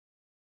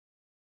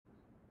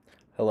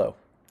Hello,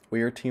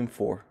 we are Team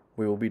 4.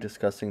 We will be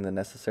discussing the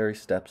necessary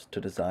steps to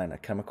design a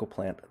chemical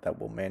plant that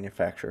will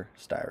manufacture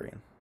styrene.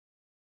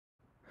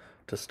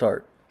 To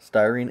start,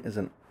 styrene is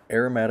an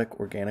aromatic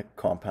organic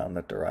compound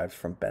that derives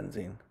from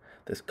benzene.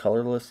 This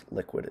colorless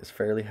liquid is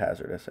fairly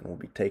hazardous and will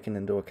be taken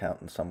into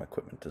account in some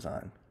equipment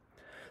design.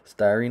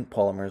 Styrene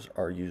polymers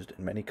are used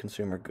in many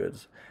consumer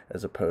goods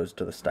as opposed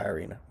to the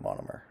styrene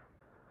monomer.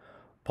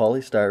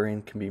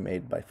 Polystyrene can be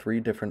made by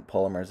three different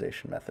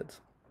polymerization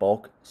methods: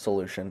 bulk,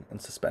 solution,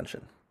 and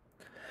suspension.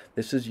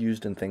 This is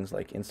used in things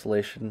like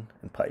insulation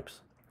and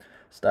pipes.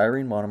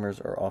 Styrene monomers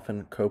are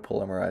often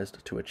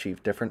copolymerized to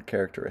achieve different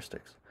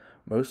characteristics.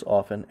 Most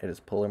often, it is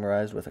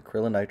polymerized with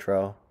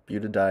acrylonitrile,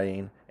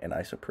 butadiene, and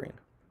isoprene.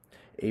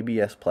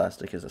 ABS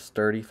plastic is a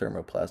sturdy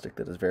thermoplastic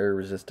that is very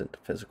resistant to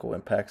physical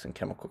impacts and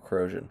chemical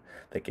corrosion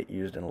that get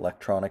used in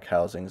electronic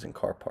housings and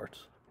car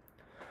parts.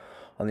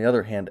 On the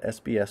other hand,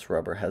 SBS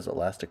rubber has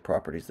elastic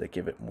properties that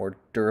give it more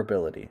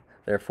durability,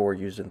 therefore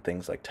used in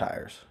things like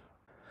tires.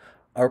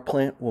 Our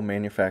plant will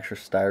manufacture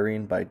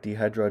styrene by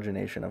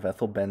dehydrogenation of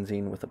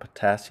ethylbenzene with a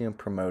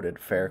potassium-promoted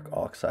ferric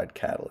oxide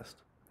catalyst.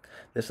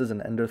 This is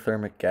an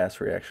endothermic gas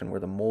reaction where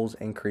the moles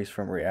increase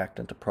from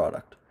reactant to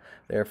product.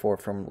 Therefore,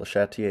 from Le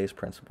Chatelier's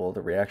principle,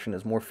 the reaction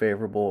is more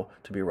favorable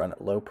to be run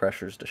at low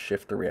pressures to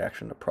shift the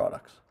reaction to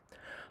products.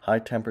 High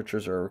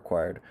temperatures are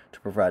required to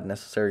provide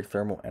necessary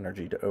thermal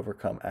energy to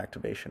overcome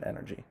activation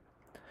energy.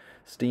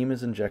 Steam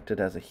is injected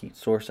as a heat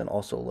source and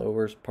also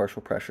lowers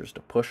partial pressures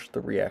to push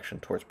the reaction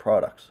towards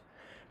products.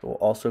 It will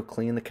also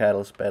clean the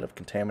catalyst bed of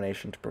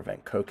contamination to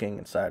prevent coking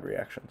and side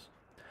reactions.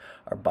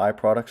 Our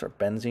byproducts are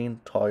benzene,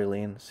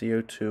 toluene,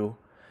 CO2,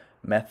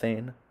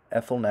 methane,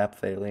 ethyl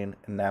naphthalene,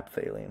 and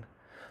naphthalene.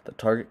 The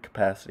target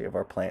capacity of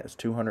our plant is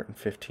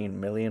 215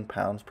 million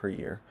pounds per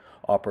year,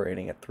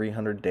 operating at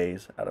 300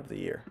 days out of the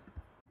year.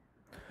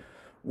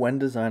 When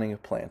designing a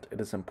plant,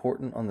 it is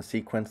important on the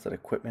sequence that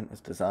equipment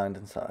is designed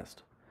and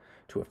sized.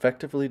 To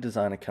effectively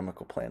design a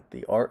chemical plant,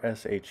 the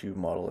RSHU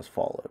model is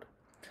followed.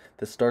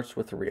 This starts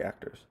with the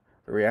reactors.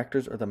 The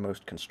reactors are the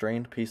most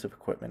constrained piece of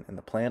equipment in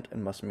the plant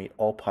and must meet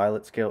all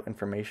pilot scale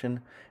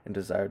information and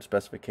desired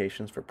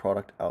specifications for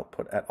product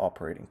output at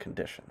operating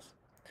conditions.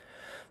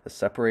 The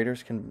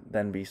separators can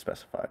then be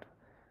specified.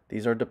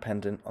 These are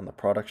dependent on the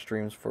product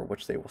streams for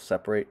which they will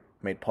separate,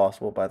 made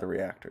possible by the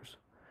reactors.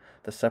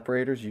 The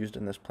separators used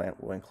in this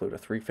plant will include a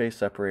three-phase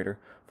separator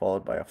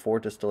followed by a 4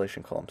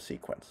 distillation column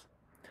sequence.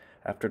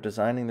 After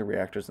designing the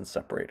reactors and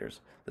separators,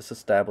 this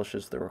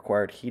establishes the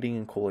required heating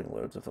and cooling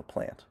loads of the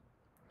plant.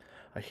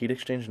 A heat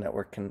exchange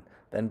network can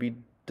then be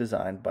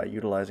designed by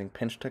utilizing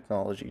pinch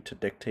technology to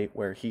dictate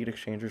where heat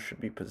exchangers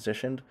should be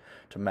positioned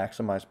to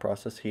maximize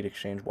process heat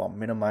exchange while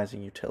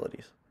minimizing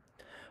utilities.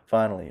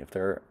 Finally, if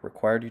there are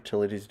required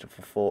utilities to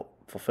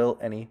fulfill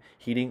any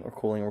heating or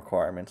cooling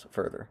requirements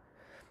further,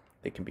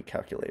 they can be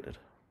calculated.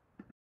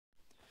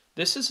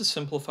 This is a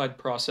simplified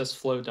process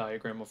flow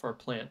diagram of our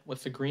plant,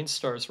 with the green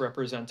stars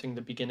representing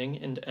the beginning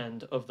and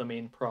end of the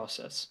main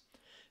process.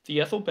 The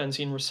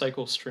ethylbenzene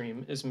recycle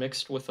stream is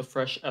mixed with the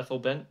fresh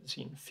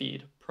ethylbenzene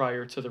feed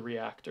prior to the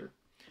reactor.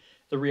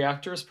 The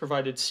reactor is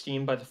provided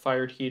steam by the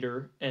fired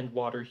heater and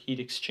water heat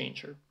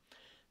exchanger.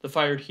 The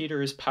fired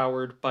heater is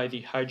powered by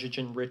the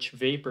hydrogen-rich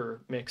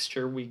vapor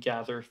mixture we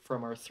gather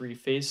from our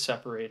three-phase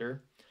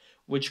separator,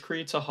 which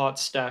creates a hot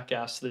stack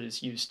gas that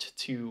is used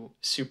to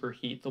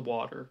superheat the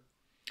water.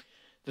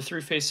 The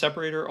three-phase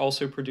separator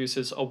also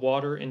produces a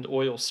water and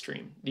oil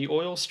stream. The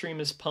oil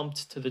stream is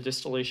pumped to the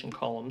distillation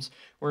columns,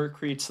 where it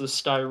creates the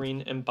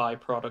styrene and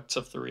byproducts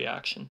of the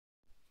reaction.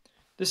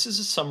 This is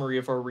a summary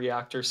of our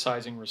reactor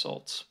sizing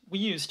results. We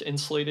used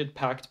insulated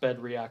packed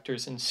bed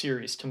reactors in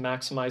series to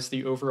maximize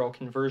the overall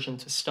conversion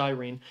to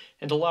styrene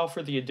and allow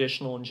for the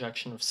additional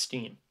injection of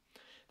steam.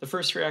 The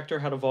first reactor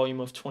had a volume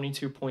of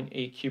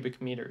 22.8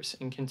 cubic meters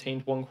and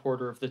contained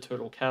 1/4 of the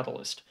total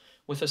catalyst,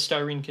 with a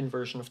styrene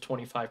conversion of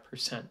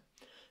 25%.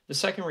 The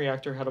second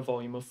reactor had a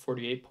volume of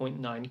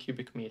 48.9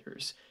 cubic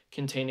meters,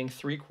 containing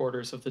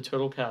 3/4 of the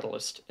total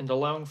catalyst and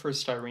allowing for a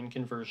styrene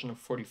conversion of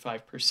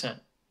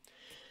 45%.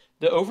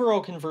 The overall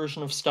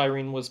conversion of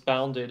styrene was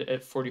bounded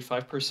at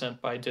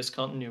 45% by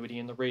discontinuity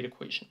in the rate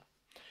equation.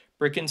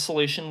 Brick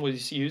insulation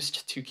was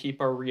used to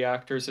keep our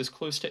reactors as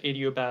close to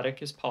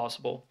adiabatic as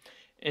possible,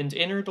 and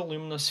inert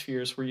alumina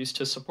spheres were used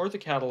to support the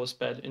catalyst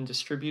bed and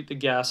distribute the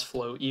gas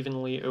flow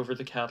evenly over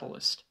the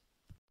catalyst.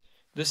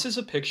 This is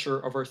a picture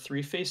of our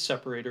three-phase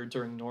separator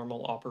during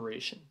normal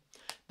operation.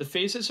 The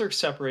phases are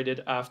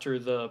separated after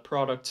the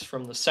products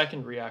from the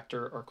second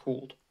reactor are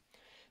cooled.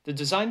 The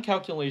design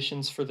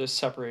calculations for this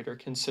separator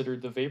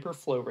considered the vapor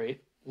flow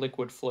rate,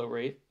 liquid flow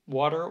rate,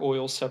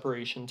 water-oil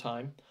separation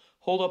time,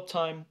 hold-up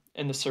time,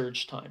 and the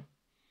surge time.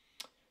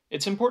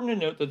 It's important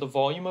to note that the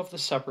volume of the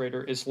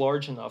separator is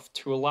large enough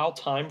to allow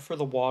time for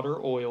the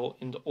water-oil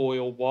and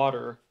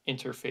oil-water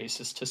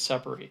interfaces to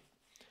separate.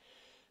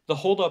 The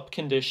hold-up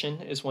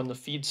condition is when the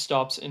feed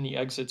stops and the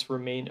exits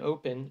remain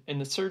open, and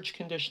the surge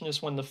condition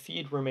is when the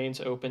feed remains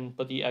open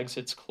but the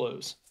exits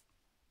close.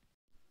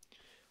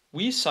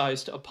 We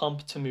sized a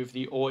pump to move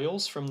the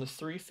oils from the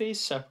three-phase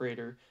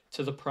separator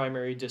to the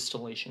primary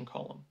distillation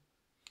column.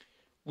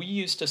 We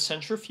used a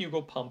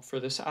centrifugal pump for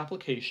this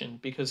application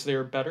because they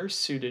are better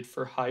suited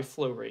for high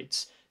flow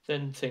rates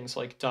than things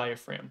like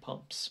diaphragm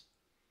pumps.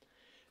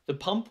 The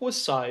pump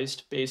was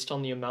sized based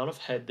on the amount of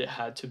head that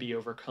had to be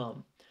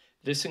overcome.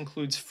 This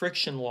includes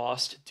friction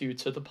lost due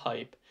to the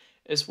pipe,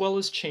 as well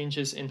as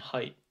changes in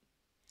height.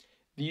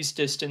 These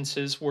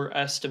distances were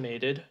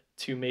estimated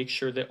to make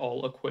sure that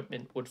all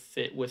equipment would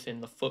fit within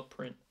the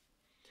footprint.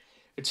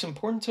 It's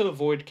important to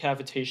avoid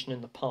cavitation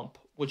in the pump,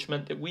 which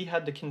meant that we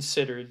had to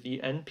consider the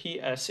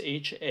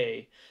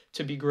NPSHA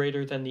to be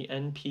greater than the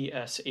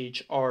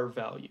NPSHR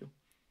value.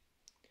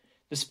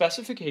 The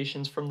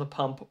specifications from the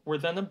pump were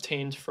then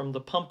obtained from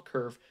the pump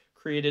curve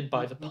created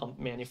by the pump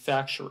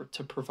manufacturer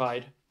to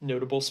provide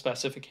notable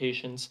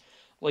specifications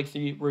like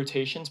the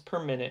rotations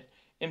per minute,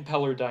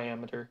 impeller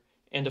diameter,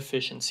 and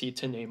efficiency,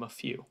 to name a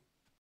few.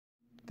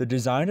 The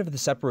design of the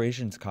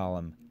separations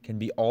column can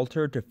be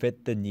altered to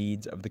fit the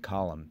needs of the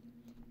column.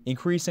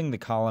 Increasing the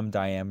column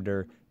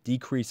diameter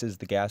decreases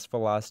the gas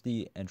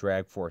velocity and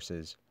drag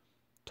forces.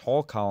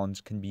 Tall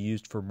columns can be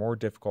used for more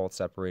difficult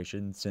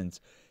separation since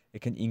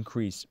it can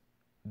increase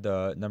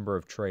the number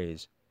of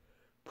trays.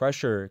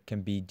 Pressure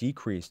can be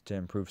decreased to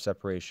improve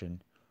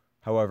separation.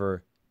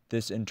 However,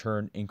 this in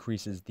turn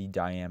increases the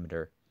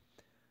diameter.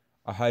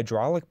 A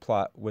hydraulic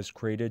plot was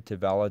created to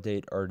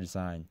validate our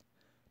design.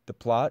 The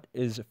plot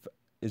is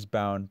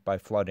bound by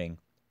flooding,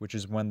 which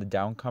is when the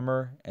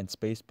downcomer and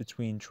space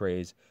between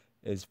trays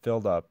is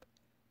filled up,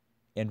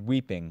 and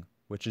weeping,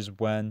 which is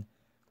when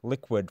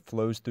liquid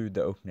flows through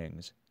the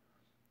openings.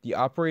 The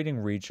operating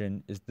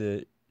region is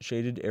the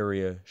shaded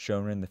area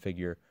shown in the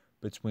figure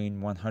between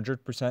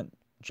 100%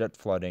 jet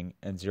flooding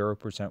and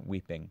 0%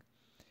 weeping.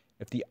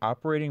 If the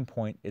operating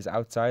point is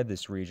outside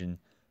this region,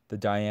 the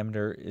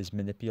diameter is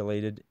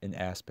manipulated in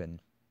Aspen.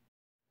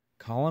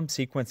 Column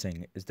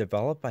sequencing is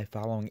developed by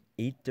following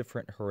 8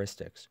 different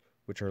heuristics,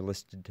 which are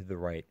listed to the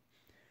right.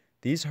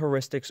 These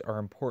heuristics are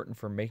important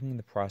for making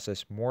the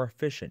process more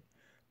efficient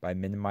by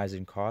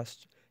minimizing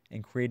costs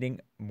and creating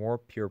more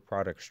pure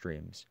product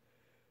streams.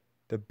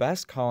 The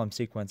best column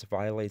sequence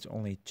violates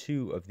only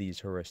 2 of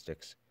these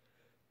heuristics.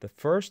 The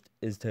first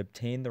is to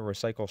obtain the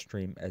recycle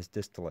stream as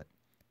distillate.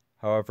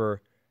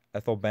 However,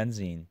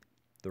 ethylbenzene,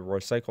 the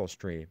recycle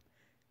stream,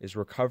 is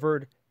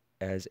recovered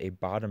as a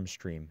bottom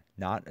stream,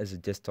 not as a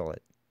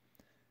distillate.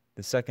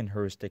 The second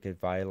heuristic it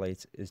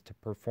violates is to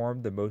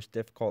perform the most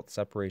difficult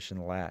separation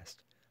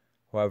last.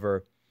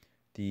 However,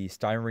 the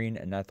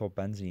styrene and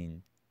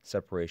ethylbenzene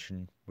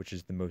separation, which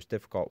is the most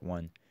difficult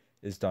one,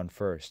 is done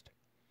first.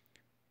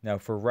 Now,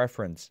 for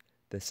reference,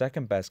 the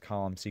second best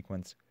column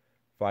sequence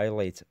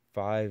violates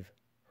 5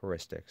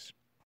 heuristics.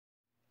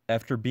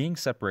 After being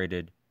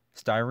separated,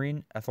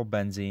 styrene,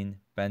 ethylbenzene,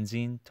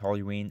 benzene,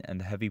 toluene, and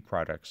the heavy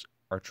products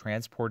are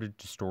transported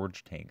to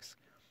storage tanks.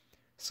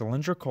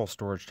 Cylindrical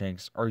storage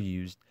tanks are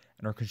used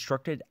and are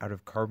constructed out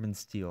of carbon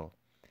steel.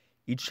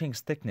 Each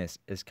tank's thickness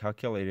is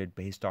calculated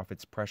based off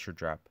its pressure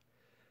drop.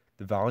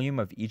 The volume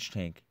of each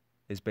tank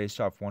is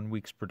based off 1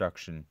 week's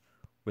production,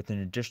 with an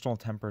additional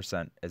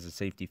 10% as a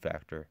safety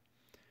factor.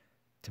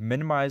 To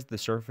minimize the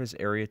surface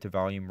area to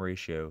volume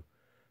ratio,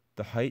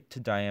 the height to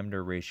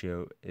diameter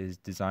ratio is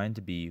designed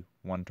to be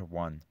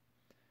 1:1.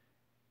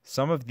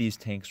 Some of these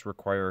tanks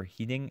require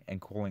heating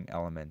and cooling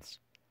elements.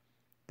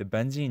 The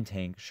benzene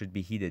tank should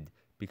be heated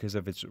because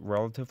of its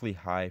relatively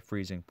high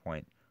freezing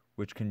point,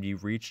 which can be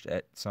reached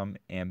at some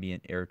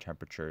ambient air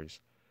temperatures.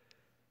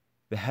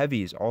 The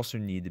heavies also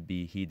need to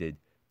be heated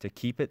to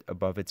keep it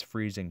above its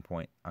freezing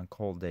point on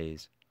cold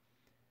days.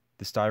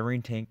 The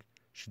styrene tank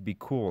should be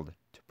cooled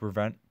to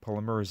prevent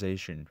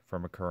polymerization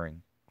from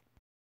occurring.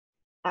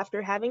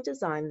 After having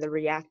designed the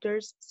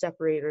reactors,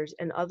 separators,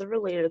 and other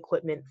related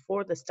equipment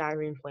for the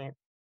styrene plant,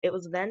 it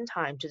was then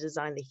time to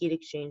design the heat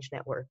exchange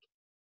network.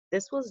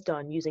 This was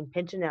done using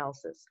pinch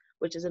analysis,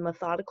 which is a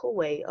methodical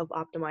way of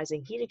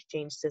optimizing heat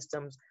exchange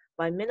systems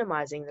by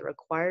minimizing the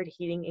required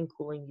heating and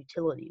cooling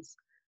utilities.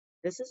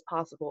 This is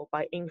possible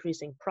by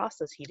increasing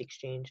process heat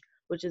exchange,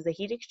 which is the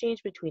heat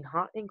exchange between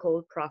hot and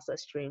cold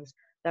process streams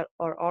that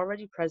are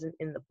already present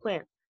in the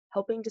plant,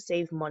 helping to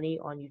save money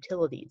on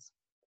utilities.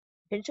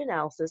 Pinch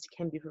analysis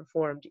can be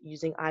performed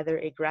using either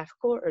a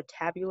graphical or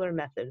tabular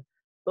method,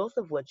 both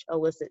of which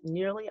elicit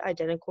nearly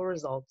identical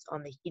results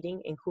on the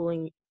heating and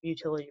cooling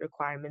utility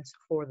requirements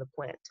for the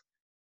plant.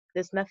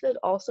 This method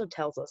also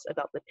tells us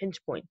about the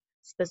pinch point,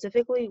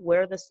 specifically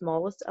where the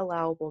smallest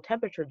allowable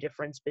temperature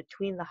difference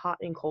between the hot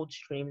and cold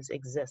streams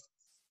exists.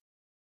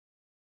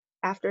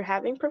 After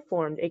having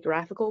performed a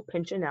graphical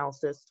pinch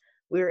analysis,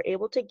 we were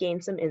able to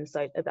gain some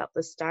insight about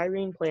the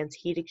styrene plant's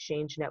heat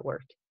exchange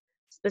network.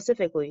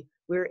 Specifically,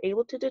 we were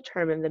able to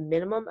determine the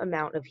minimum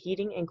amount of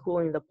heating and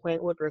cooling the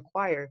plant would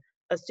require,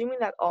 assuming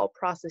that all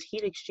process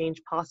heat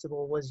exchange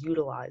possible was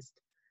utilized.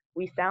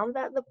 We found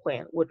that the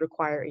plant would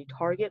require a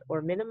target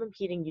or minimum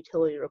heating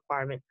utility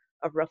requirement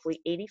of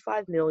roughly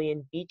 85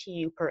 million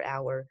BTU per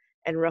hour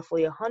and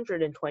roughly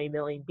 120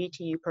 million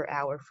BTU per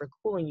hour for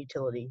cooling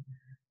utility.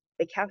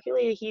 The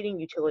calculated heating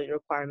utility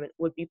requirement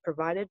would be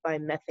provided by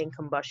methane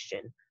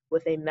combustion,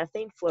 with a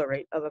methane flow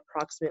rate of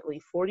approximately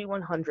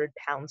 4,100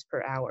 pounds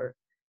per hour.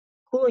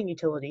 Cooling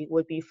utility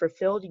would be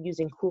fulfilled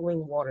using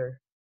cooling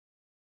water.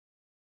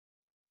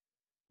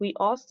 We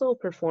also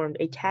performed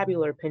a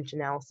tabular pinch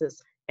analysis,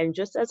 and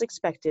just as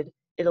expected,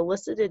 it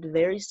elicited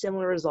very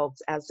similar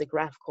results as the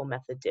graphical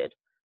method did,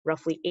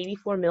 roughly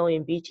 84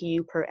 million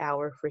BTU per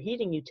hour for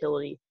heating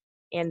utility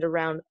and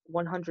around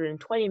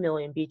 120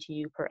 million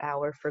BTU per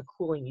hour for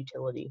cooling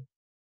utility.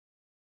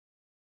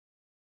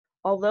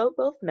 Although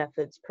both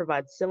methods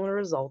provide similar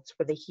results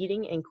for the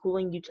heating and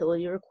cooling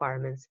utility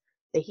requirements,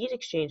 the heat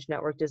exchange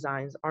network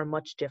designs are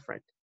much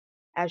different.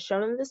 As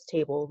shown in this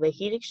table, the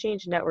heat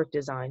exchange network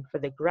design for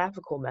the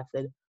graphical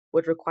method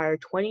would require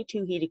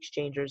 22 heat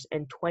exchangers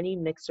and 20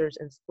 mixers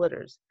and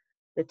splitters.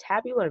 The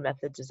tabular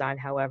method design,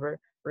 however,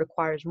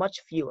 requires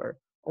much fewer,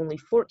 only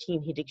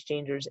 14 heat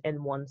exchangers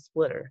and 1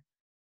 splitter.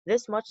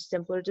 This much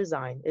simpler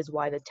design is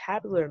why the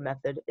tabular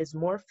method is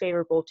more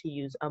favorable to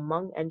use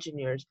among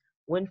engineers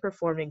when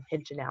performing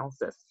pinch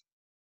analysis.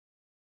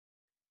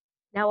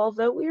 Now,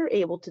 although we were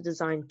able to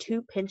design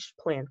 2 pinched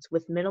plants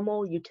with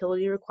minimal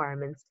utility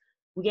requirements,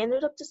 we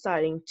ended up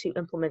deciding to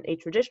implement a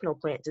traditional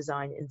plant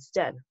design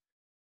instead.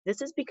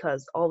 This is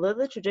because, although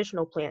the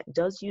traditional plant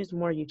does use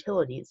more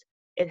utilities,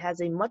 it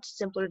has a much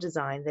simpler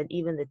design than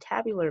even the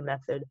tabular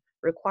method,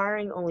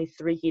 requiring only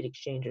 3 heat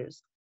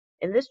exchangers.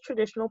 In this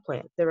traditional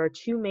plant, there are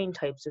 2 main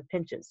types of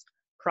pinches,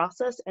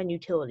 process and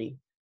utility.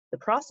 The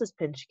process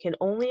pinch can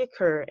only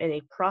occur in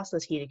a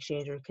process heat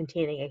exchanger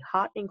containing a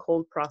hot and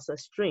cold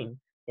process stream,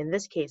 in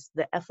this case,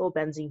 the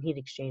ethylbenzene heat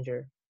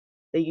exchanger.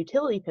 The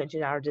utility pinch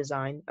in our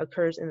design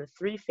occurs in the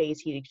 3-phase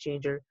heat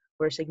exchanger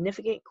where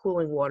significant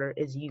cooling water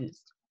is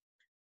used.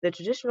 The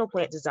traditional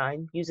plant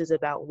design uses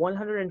about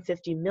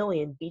 150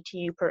 million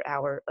BTU per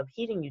hour of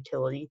heating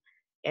utility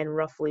and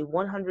roughly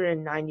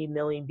 190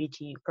 million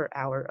BTU per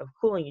hour of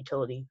cooling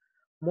utility,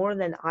 more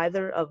than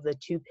either of the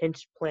 2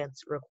 pinched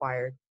plants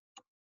required.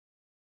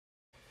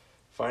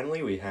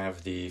 Finally, we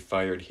have the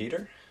fired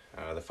heater.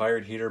 The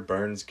fired heater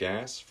burns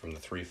gas from the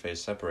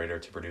 3-phase separator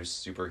to produce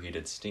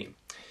superheated steam.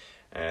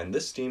 And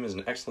this steam is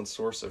an excellent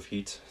source of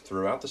heat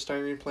throughout the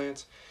styrene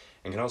plant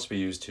and can also be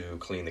used to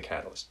clean the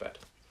catalyst bed.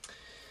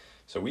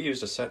 So we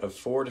used a set of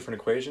 4 different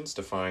equations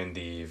to find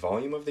the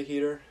volume of the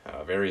heater,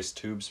 various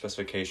tube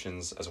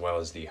specifications, as well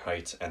as the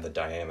height and the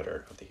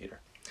diameter of the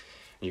heater.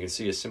 And you can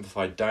see a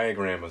simplified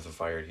diagram of the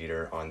fired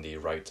heater on the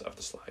right of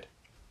the slide.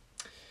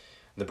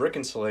 The brick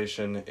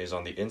insulation is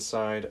on the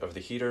inside of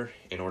the heater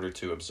in order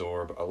to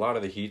absorb a lot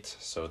of the heat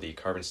so the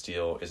carbon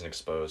steel isn't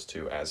exposed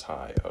to as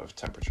high of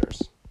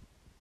temperatures.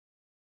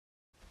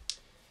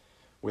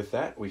 With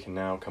that, we can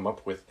now come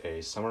up with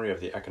a summary of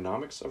the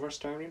economics of our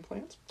styrene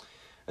plant.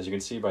 As you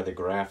can see by the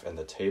graph and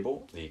the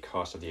table, the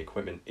cost of the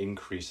equipment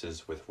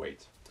increases with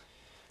weight.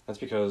 That's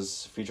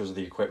because features of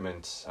the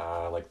equipment,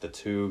 like the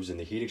tubes and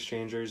the heat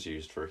exchangers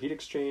used for heat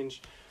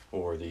exchange,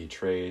 or the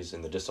trays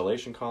and the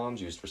distillation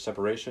columns used for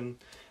separation,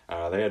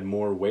 they had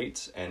more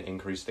weight and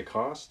increased the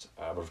cost,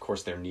 but of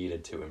course they're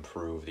needed to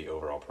improve the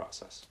overall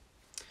process.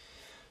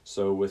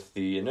 So with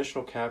the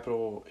initial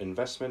capital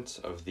investment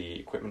of the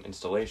equipment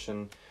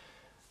installation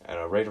at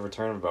a rate of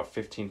return of about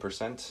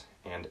 15%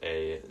 and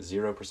a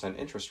 0%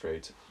 interest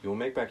rate, you'll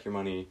make back your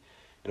money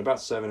in about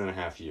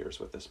 7.5 years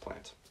with this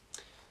plant.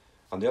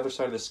 On the other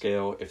side of the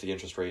scale, if the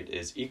interest rate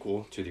is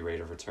equal to the rate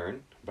of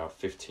return, about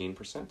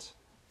 15%,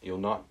 you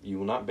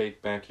will not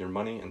make back your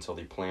money until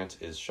the plant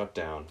is shut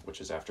down, which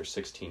is after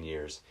 16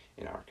 years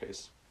in our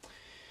case.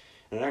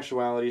 And in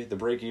actuality, the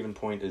break-even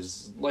point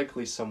is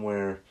likely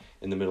somewhere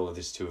in the middle of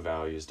these 2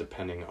 values,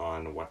 depending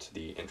on what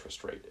the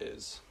interest rate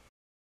is.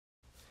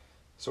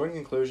 So in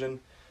conclusion,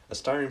 a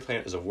styrene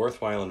plant is a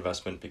worthwhile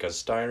investment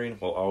because styrene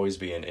will always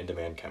be an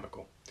in-demand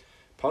chemical.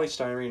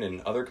 Polystyrene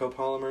and other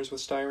copolymers with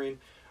styrene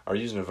are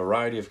used in a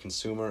variety of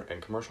consumer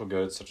and commercial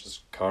goods such as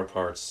car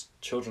parts,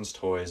 children's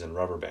toys, and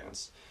rubber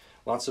bands.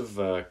 Lots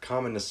of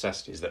common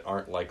necessities that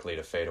aren't likely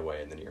to fade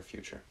away in the near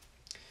future.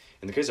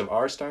 In the case of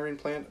our styrene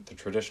plant, the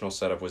traditional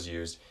setup was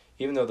used,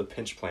 even though the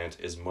pinch plant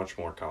is much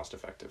more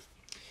cost-effective.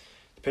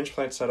 The pinch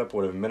plant setup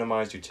would have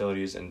minimized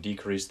utilities and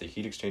decreased the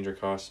heat exchanger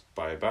costs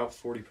by about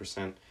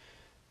 40%,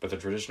 but the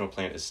traditional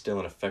plant is still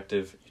an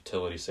effective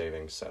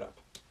utility-saving setup.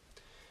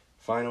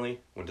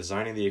 Finally, when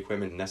designing the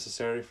equipment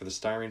necessary for the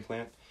styrene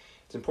plant,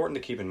 it's important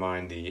to keep in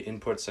mind the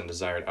inputs and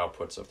desired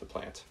outputs of the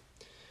plant.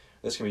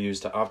 This can be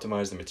used to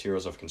optimize the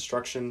materials of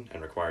construction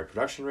and required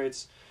production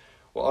rates,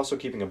 while also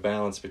keeping a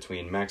balance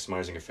between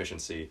maximizing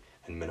efficiency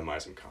and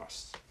minimizing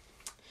costs.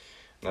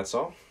 And that's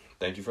all.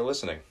 Thank you for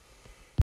listening.